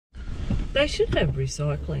They should have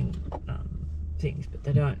recycling things, but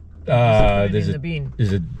they don't. There's in the bin.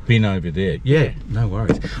 There's a bin over there. Yeah, no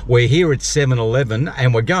worries. We're here at 7-Eleven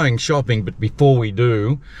and we're going shopping, but before we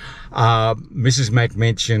do, Mrs. Mac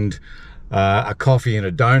mentioned a coffee and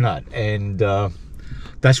a donut, and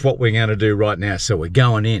that's what we're going to do right now. So we're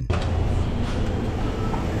going in.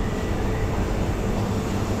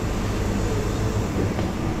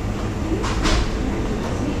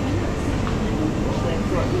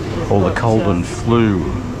 All the cold and flu.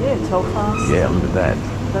 Yeah, Telfast. Yeah, look at that.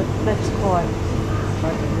 That's quite.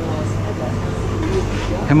 I didn't realise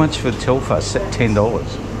that. How much for Telfast? $10.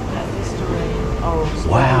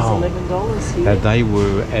 Wow. $11 here. They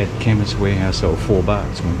were at Chemist Warehouse, or $4,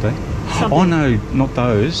 weren't they? Something. Oh no, not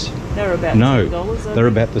those. They're about no, $10. they're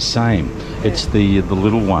about the same. Yeah. It's the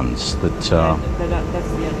little ones that. That's the only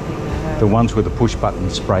thing they have. The ones with the push button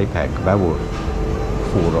spray pack. They were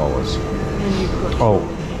 $4. And you've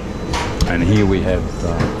got and here we have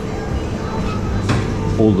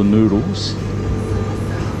all the noodles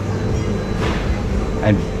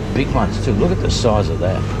and big ones too. Look at the size of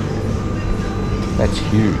that. That's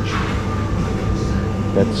huge.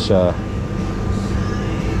 That's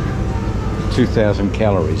 2,000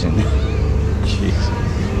 calories in there. Jeez.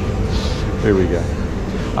 Here we go.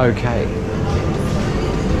 Okay.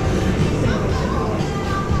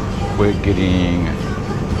 We're getting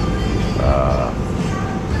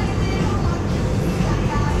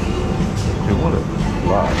what a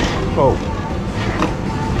large. Oh.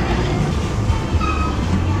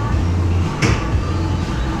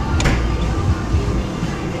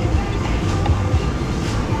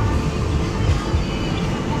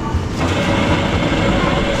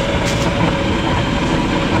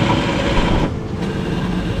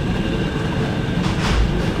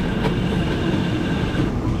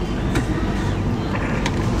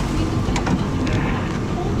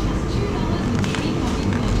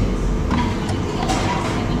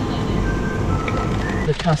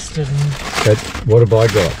 Custard. What have I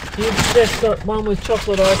got? That's got one with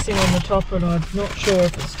chocolate icing on the top, and I'm not sure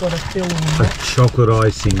if it's got a fill on A it. chocolate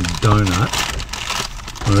icing donut.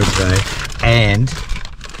 Okay. And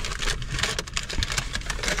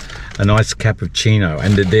a nice cappuccino.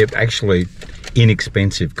 And they're actually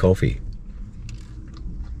inexpensive coffee.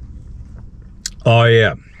 Oh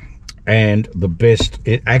yeah. And the best,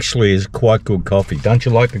 it actually is quite good coffee. Don't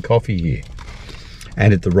you like the coffee here?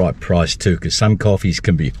 And at the right price too, because some coffees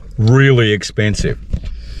can be really expensive.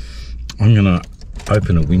 I'm gonna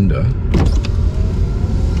open a window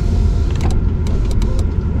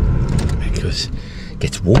because it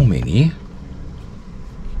gets warm in here.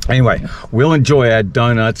 Anyway, we'll enjoy our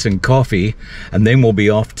donuts and coffee, and then we'll be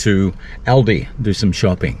off to ALDI, do some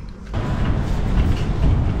shopping.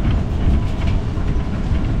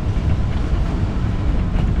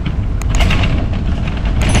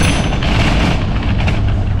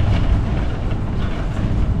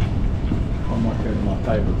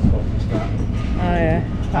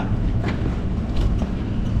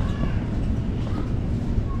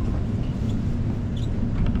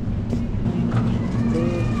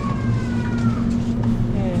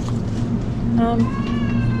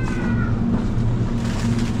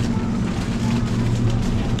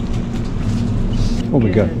 What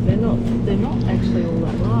we got? They're not actually all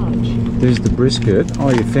that large. There's the brisket. Oh,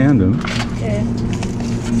 you found them. Yeah.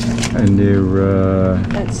 And they're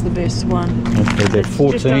that's the best one. Okay, they're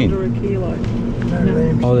 14. Just under a kilo.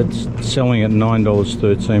 No. Oh, that's selling at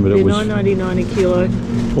 $9.13, but it was $9.99 a kilo.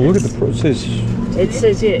 Well, look at the process. It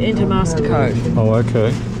says here, enter MasterCode. Oh,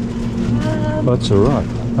 okay. That's all right.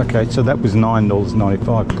 Okay, so that was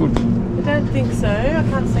 $9.95. Good. I don't think so. I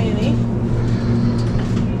can't see any.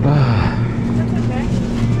 That's okay.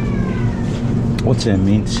 What's our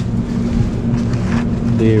mince?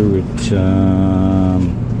 They're at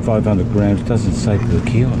 500 grams. Doesn't say per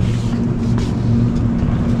kilo.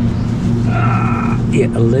 Yeah,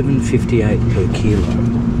 $11.58 per kilo.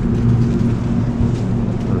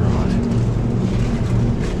 Right.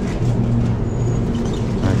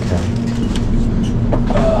 Okay.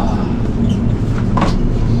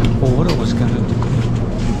 Well, what I was going to do.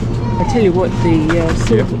 I tell you what, the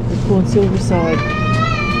corn silver side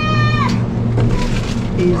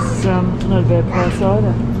is not a bad price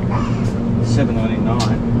either.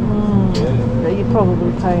 $7.99. Yeah. You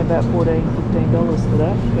probably pay about $14, $15 for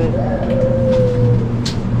that, but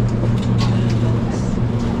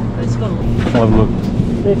it's got. Oh look!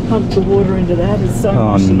 They've pumped the water into that. It's so.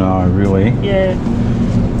 Oh mushy. no! Really? Yeah.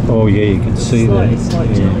 Oh yeah, you can see that. It's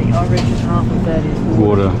like jelly. I reckon half of that is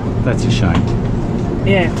water. That's a shame.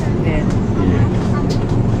 Yeah.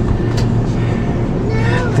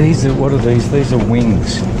 These are, what are these? These are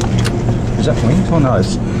wings. Is that wings? Oh no,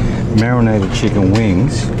 it's marinated chicken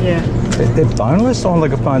wings. Yeah. They're boneless. Oh,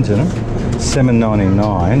 look at bones in them.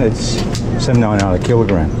 $7.99. It's $7.99 a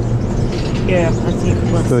kilogram. Yeah, I think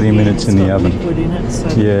 30 minutes in the oven. Liquid in it, so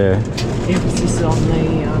yeah. Emphasis on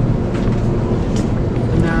the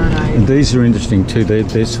marinade. And these are interesting too.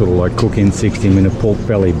 They're sort of like cook in 60-minute pork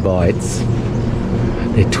belly bites.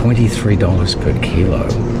 They're $23 per kilo.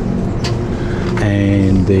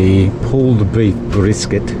 And the pulled beef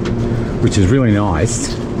brisket, which is really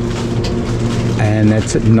nice, and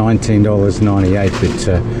that's at $19.98, but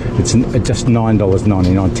it's just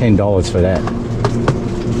 $9.99, $10 for that.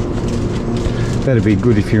 That'd be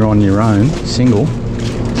good if you're on your own, single.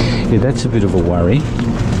 Yeah, that's a bit of a worry.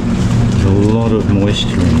 There's a lot of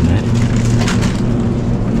moisture in that.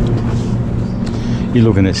 You're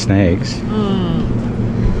looking at snags.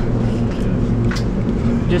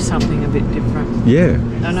 Just something a bit different. Yeah.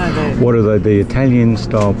 I know that. What are they? The Italian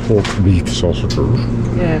style pork beef sausages.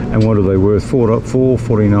 Yeah. And what are they worth?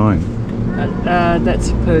 $4.49.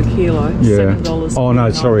 That's per kilo. Yeah. $7. Oh no,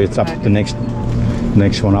 sorry, it's up the next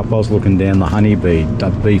one up. I was looking down the honeybee,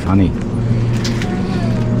 beef honey,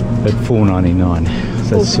 at $4.99.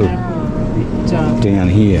 That's sort of down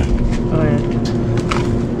here. Oh yeah.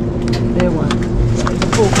 There one. The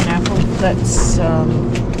pork and apple. That's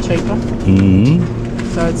cheaper.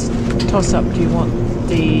 So it's a toss up. Do you want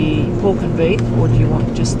the pork and beef, or do you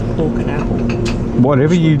want just the pork and apple?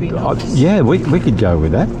 Whatever you. Nice. Yeah, we could go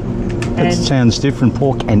with that. That And- sounds different.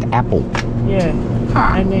 Pork and apple. Yeah.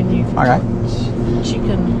 And then you've Okay. got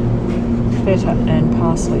chicken, feta, and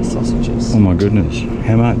parsley sausages. Oh my goodness,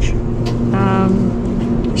 how much?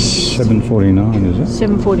 $7.49, is it?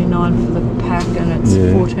 $7.49 for the pack, and it's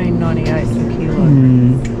Yeah. $14.98 per kilo.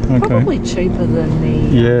 Okay. Probably cheaper than the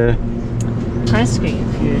Yeah. Kransky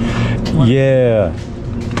if you want. Yeah.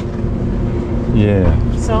 Yeah.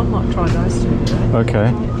 So I might try those two today. Okay.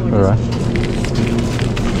 All right.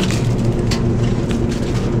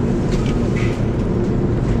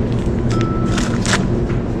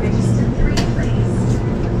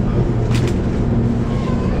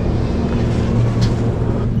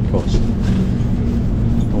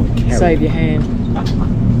 Save your hand.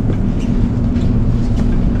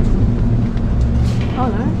 Oh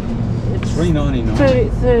no. It's $3.99.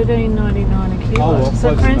 $13.99 a kilo. Oh, well,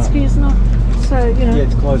 so close Kransky is not. So you know. Yeah,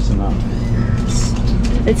 it's close enough.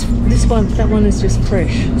 It's this one. That one is just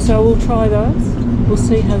fresh. So we'll try those. We'll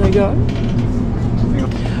see how they go.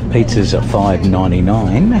 Pizzas are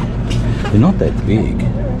 $5.99. They're not that big.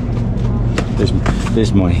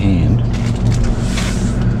 There's my hand.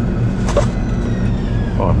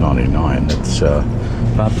 $5.99. That's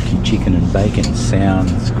barbecue chicken and bacon.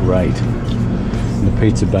 Sounds great. And the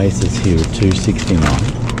pizza bases here are $2.69.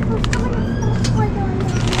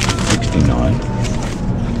 $69.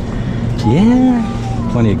 Yeah.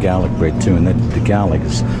 Plenty of garlic bread too, and the garlic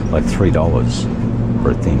is like $3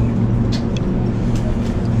 for a thing.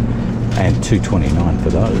 And $2.29 for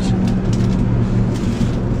those.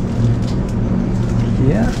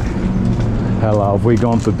 Yeah. Hello, have we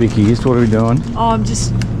gone for Bickies? What are we doing? Oh, I'm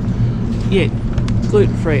just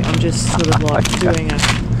gluten free. I'm just sort of like doing a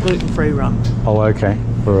gluten free run. Oh, okay.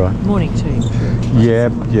 All right. Morning tea. Yeah,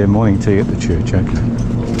 morning tea at the church. Okay.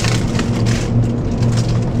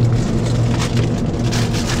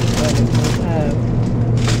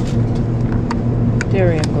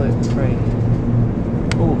 Dairy and gluten free.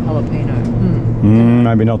 Oh, jalapeno.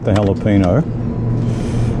 Maybe not the jalapeno.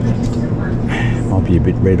 Might be a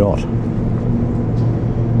bit red hot.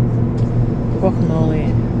 Guacamole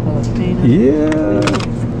and jalapeno. Yeah.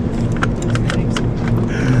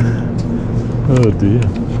 Oh dear.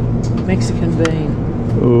 Mexican bean.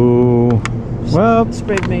 Oh. Well,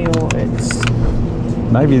 Spread me or it's.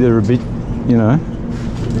 maybe they're a bit, you know.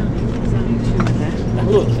 There's only two of that. Oh,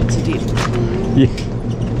 look, it's a dip. Yeah.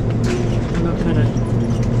 I'm not gonna.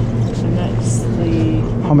 And that's the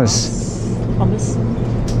Hummus. Hummus.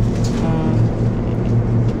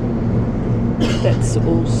 That's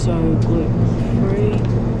also gluten free.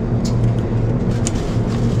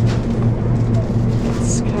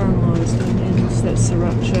 That's caramelised onions. That's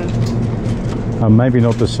sriracha. Maybe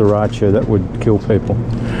not the sriracha. That would kill people.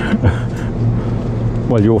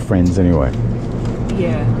 Well, your friends anyway.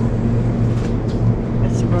 Yeah.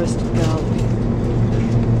 That's a roasted garlic.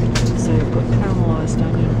 So you've got caramelised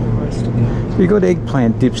onion or roasted garlic. You got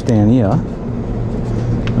eggplant dips down here,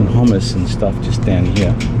 and hummus and stuff just down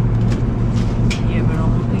here. Yeah, but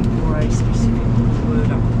I'm looking for a specific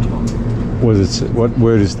word up the top. What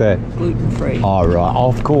word is that? Gluten free. Oh right, oh,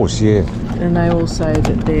 of course, yeah. And they all say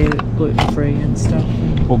that they're gluten free and stuff.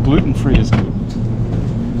 Well, gluten free is good.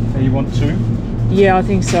 You want two? Yeah, I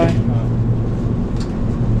think so.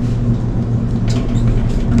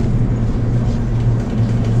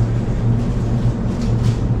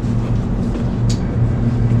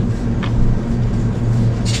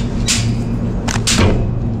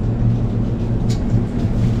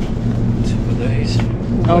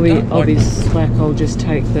 I'll be slack. I'll just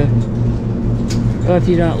take the. Oh, if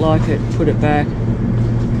you don't like it, put it back.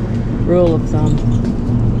 Rule of thumb.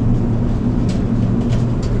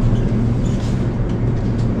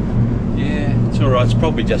 Yeah, it's all right. It's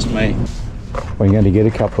probably just me. We're going to get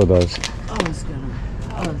a couple of those.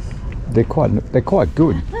 They're quite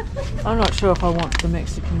good. I'm not sure if I want the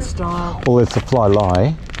Mexican style. Well, it's a fly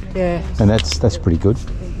lie. Yeah. And that's pretty good.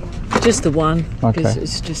 Just the one. Okay.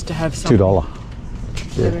 It's just to have something. $2.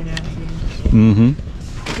 Every now and again.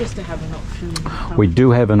 Mm-hmm. Just to have an option. We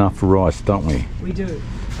do have enough rice, don't we? We do.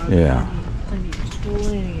 Yeah.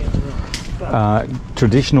 Plenty of rice.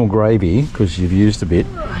 Traditional gravy, because you've used a bit.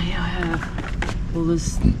 Yeah, I have. Well,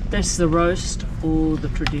 that's the roast or the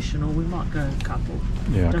traditional. We might go a couple.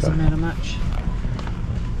 Yeah, okay. Doesn't matter much.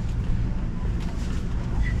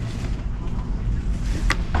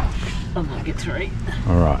 I might get 3.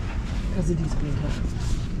 All right. Because it is winter.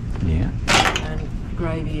 Yeah. And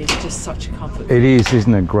gravy is just such a comfort food. It is,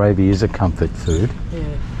 isn't it? Gravy is a comfort food. Yeah.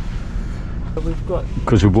 But we've got...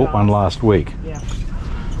 Because we bought one last week. Yeah.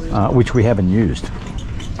 Which we haven't used.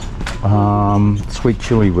 Sweet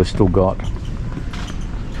chili we've still got.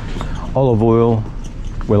 Olive oil,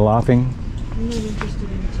 we're laughing. I'm not interested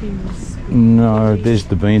in tins. No, there's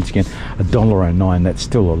the beans again. $1.09, that's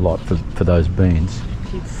still a lot for those beans.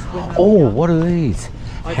 Oh, what are these?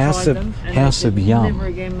 House of Yum. Never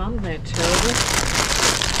again, Mum. They're terrible.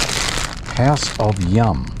 House of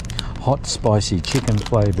Yum. Hot spicy chicken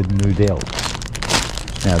flavoured noodles.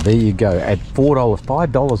 Now there you go, at $4,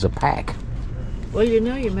 $5 a pack. Well, you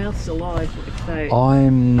know your mouth's alive if they...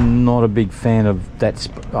 I'm not a big fan of that.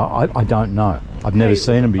 I don't know. I've never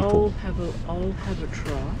seen them before. I'll have a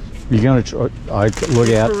try. You're going to try? Look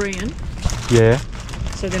out. Korean. Yeah.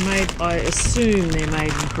 So they're made, I assume they're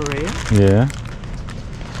made in Korea. Yeah.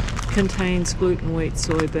 Contains gluten, wheat,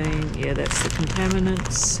 soybean. Yeah, that's the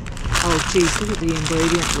contaminants. Oh, geez, look at the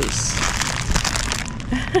ingredient list.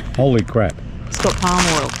 Holy crap. It's got palm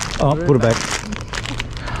oil. Oh, put it back.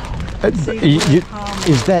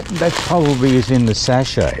 Is that probably is in the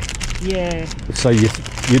sachet? Yeah. So you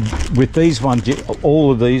with these ones,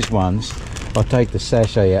 all of these ones, I take the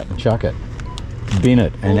sachet out and chuck it, bin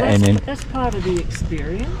it, and then that's part of the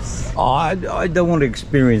experience. I don't want to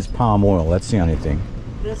experience palm oil. That's the only thing.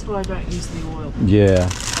 That's why I don't use the oil. Yeah.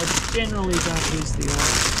 I generally don't use the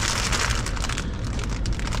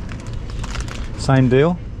oil. Same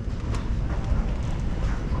deal.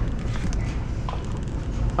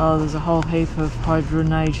 Oh, there's a whole heap of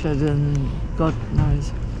hydrogenated and God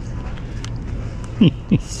knows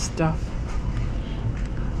stuff.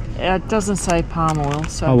 It doesn't say palm oil,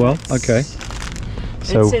 so. Oh well, okay.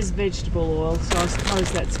 So it says vegetable oil, so I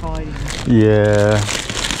suppose that's hiding. Yeah.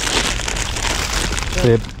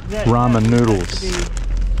 They're ramen noodles.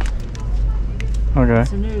 Okay.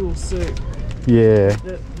 It's a noodle soup. Yeah.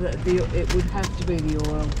 It would have to be the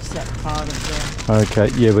oil, that part of the... Okay,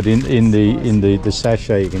 yeah, but in the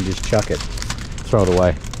sachet you can just chuck it, throw it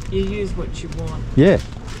away. You use what you want. Yeah.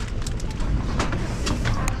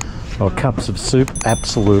 Or cups of soup,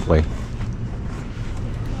 absolutely.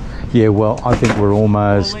 Yeah, well, I think we're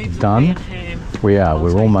almost done. We are,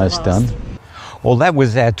 we're almost done. Well, that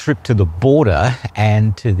was our trip to the border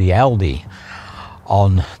and to the ALDI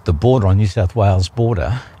on the border, on New South Wales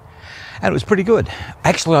border. And it was pretty good.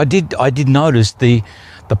 Actually, I did notice the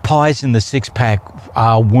pies in the 6-pack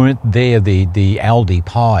weren't there, the ALDI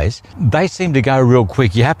pies. They seem to go real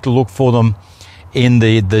quick. You have to look for them in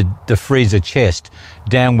the freezer chest,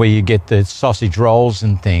 down where you get the sausage rolls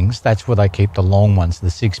and things. That's where they keep the long ones, the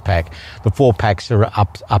 6-pack. The 4-packs are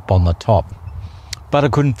up on the top. But I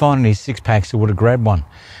couldn't find any 6-packs that would have grabbed one.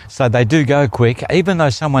 So they do go quick, even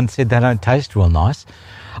though someone said they don't taste real nice.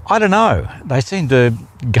 I don't know. They seem to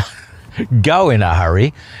go in a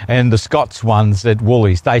hurry. And the Scott's ones at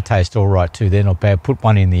Woolies, they taste all right too. They're not bad. Put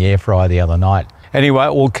one in the air fryer the other night. Anyway,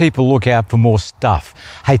 we'll keep a lookout for more stuff.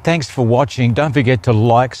 Hey, thanks for watching. Don't forget to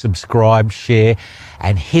like, subscribe, share,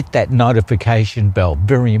 and hit that notification bell.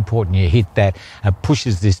 Very important you hit that. It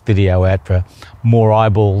pushes this video out for more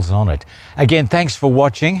eyeballs on it. Again, thanks for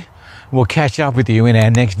watching. We'll catch up with you in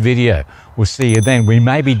our next video. We'll see you then. We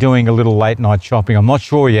may be doing a little late night shopping. I'm not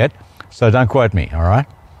sure yet, so don't quote me, all right?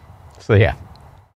 See ya.